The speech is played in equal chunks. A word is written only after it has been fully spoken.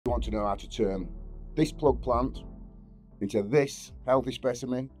want to know how to turn this plug plant into this healthy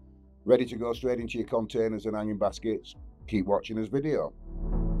specimen, ready to go straight into your containers and hanging baskets, keep watching this video.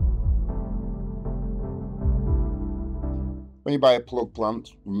 When you buy a plug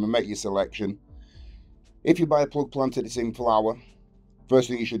plant, make your selection. If you buy a plug plant that's in flower, first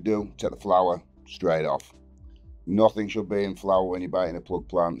thing you should do, take the flower straight off. Nothing should be in flower when you're buying a plug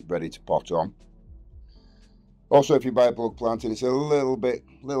plant ready to pot on. Also, if you buy a plug plant and it's a little bit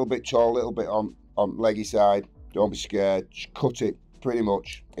tall, a little bit on leggy side, don't be scared, just cut it pretty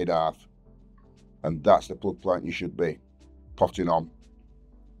much in half. And that's the plug plant you should be potting on.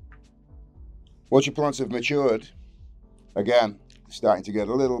 Once your plants have matured, again, starting to get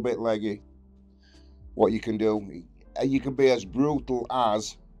a little bit leggy, what you can do, you can be as brutal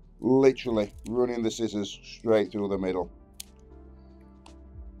as literally running the scissors straight through the middle.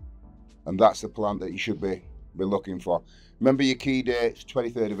 And that's the plant that you should be looking for. Remember your key date's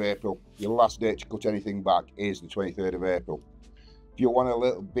 23rd of April. Your last date to cut anything back is the 23rd of April. If you want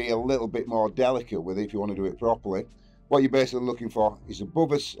to be a little bit more delicate with it, if you want to do it properly, what you're basically looking for is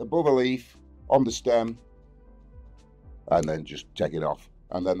above a leaf on the stem, and then just take it off.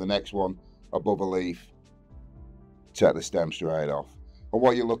 And then the next one above a leaf, take the stem straight off. And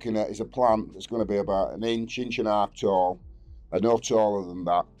what you're looking at is a plant that's going to be about an inch and a half tall, and no taller than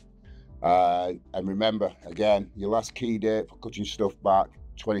that. And remember, again, your last key date for cutting stuff back,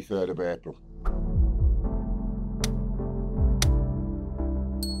 23rd of April.